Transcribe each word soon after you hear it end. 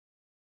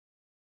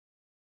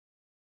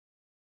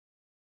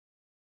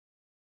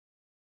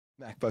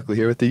Mac Buckley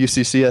here with the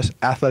UCCS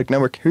Athletic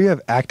Network. Here you have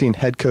acting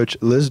head coach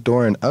Liz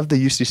Doran of the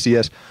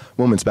UCCS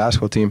women's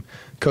basketball team.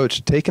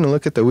 Coach, taking a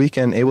look at the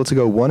weekend, able to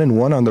go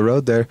 1-1 on the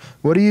road there.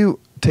 What are you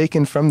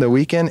taking from the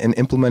weekend and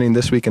implementing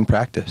this week in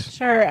practice?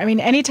 Sure. I mean,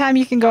 anytime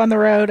you can go on the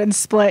road and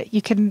split,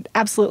 you can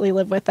absolutely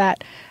live with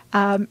that.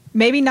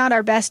 Maybe not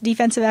our best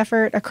defensive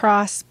effort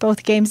across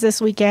both games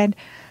this weekend,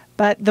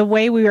 but the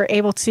way we were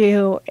able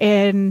to,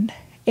 in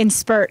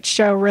spurts,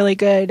 show really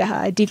good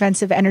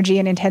defensive energy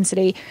and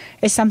intensity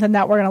is something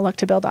that we're going to look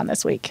to build on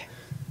this week.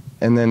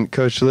 And then,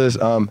 Coach Liz,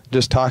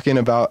 just talking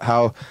about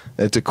how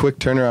it's a quick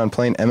turnaround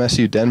playing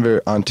MSU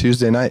Denver on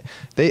Tuesday night.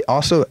 They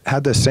also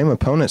had the same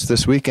opponents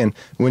this weekend.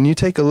 When you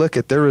take a look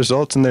at their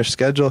results and their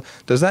schedule,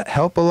 does that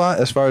help a lot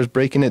as far as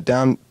breaking it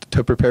down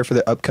to prepare for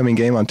the upcoming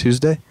game on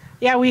Tuesday?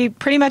 Yeah, we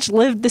pretty much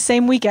lived the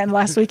same weekend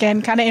last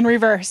weekend, kind of in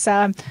reverse.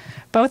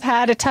 Both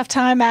had a tough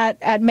time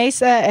at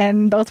Mesa,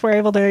 and both were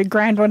able to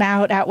grind one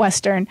out at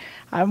Western.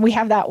 We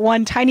have that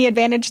one tiny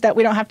advantage that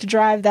we don't have to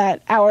drive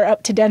that hour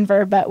up to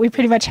Denver, but we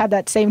pretty much had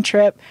that same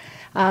trip.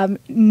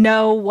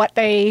 Know what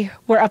they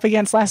were up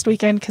against last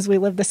weekend because we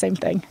lived the same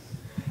thing.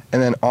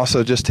 And then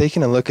also just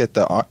taking a look at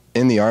the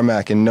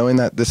RMAC and knowing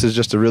that this is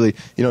just a really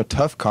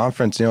tough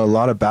conference, a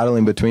lot of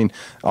battling between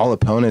all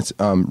opponents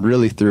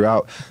really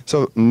throughout.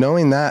 So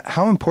knowing that,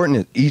 how important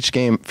is each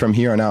game from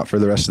here on out for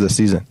the rest of the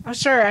season? Oh,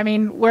 sure. I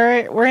mean,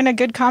 we're in a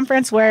good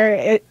conference where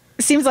it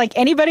seems like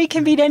anybody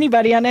can beat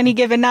anybody on any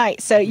given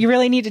night. So you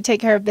really need to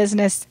take care of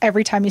business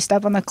every time you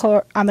step on the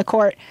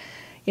court.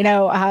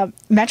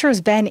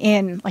 Metro's been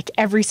in like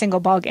every single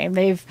ball game.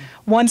 They've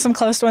won some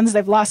close ones.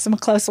 They've lost some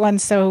close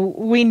ones. So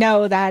we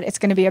know that it's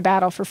going to be a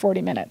battle for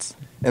 40 minutes.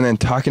 And then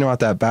talking about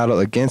that battle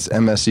against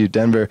MSU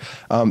Denver,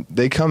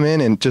 they come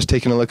in and just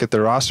taking a look at the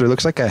roster, it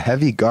looks like a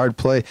heavy guard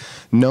play.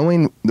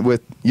 Knowing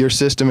with your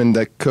system and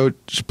the coach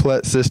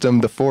Plett system,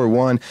 the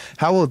 4-1,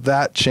 how will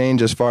that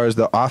change as far as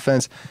the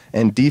offense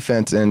and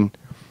defense, and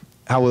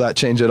how will that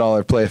change at all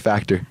or play a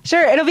factor?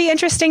 Sure. It'll be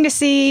interesting to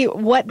see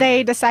what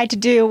they decide to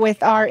do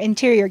with our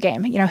interior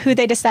game, who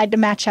they decide to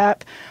match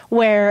up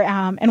where.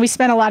 And we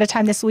spent a lot of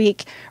time this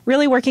week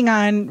really working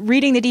on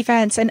reading the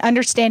defense and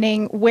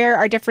understanding where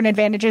our different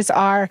advantages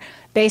are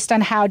based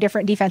on how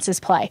different defenses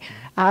play.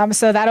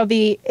 So that'll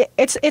be,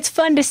 it's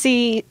fun to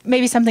see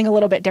maybe something a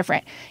little bit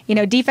different.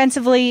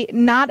 Defensively,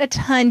 not a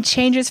ton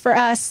changes for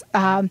us.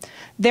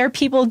 Their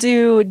people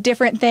do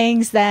different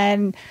things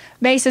than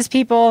Mesa's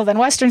people, than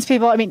Western's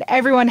people. I mean,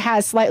 everyone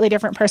has slightly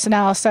different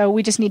personnel, so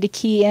we just need to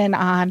key in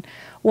on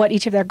what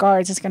each of their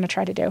guards is going to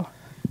try to do.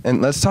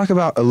 And let's talk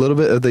about a little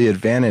bit of the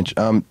advantage.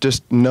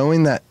 Just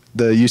knowing that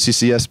the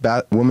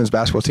UCCS women's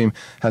basketball team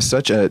has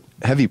such a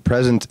heavy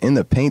presence in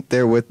the paint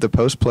there with the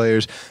post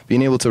players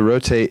being able to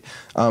rotate.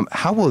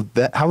 How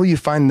will you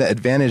find the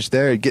advantage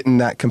there, getting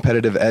that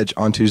competitive edge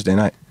on Tuesday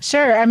night?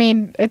 Sure. I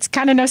mean, it's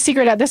kind of no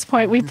secret at this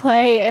point. We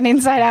play an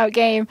inside-out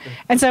game,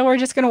 and so we're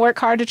just going to work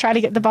hard to try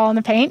to get the ball in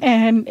the paint.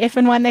 And if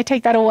and when they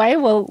take that away,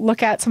 we'll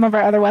look at some of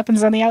our other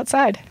weapons on the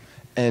outside.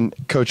 And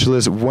Coach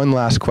Liz, one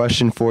last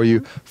question for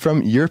you.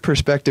 From your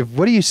perspective,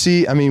 what do you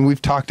see? I mean,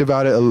 we've talked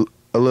about it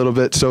a little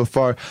bit so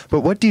far,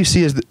 but what do you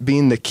see as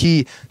being the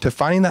key to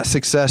finding that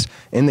success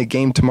in the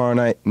game tomorrow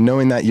night,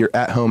 knowing that you're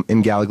at home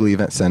in Gallagher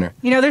Event Center?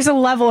 There's a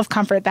level of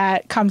comfort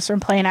that comes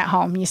from playing at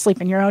home. You sleep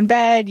in your own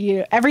bed.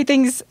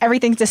 Everything's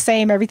the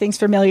same. Everything's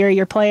familiar.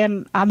 You're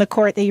playing on the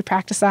court that you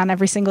practice on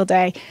every single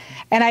day.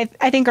 And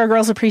I think our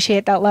girls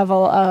appreciate that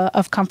level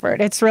of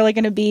comfort. It's really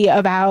going to be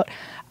about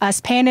us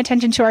paying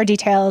attention to our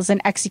details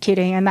and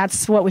executing, and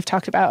that's what we've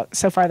talked about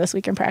so far this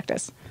week in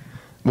practice.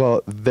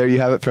 Well, there you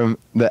have it from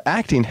the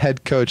acting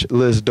head coach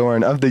Liz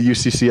Doran of the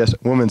UCCS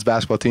women's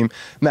basketball team.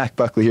 Mac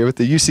Buckley here with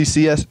the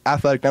UCCS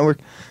Athletic Network.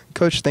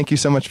 Coach, thank you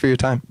so much for your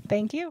time.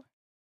 Thank you.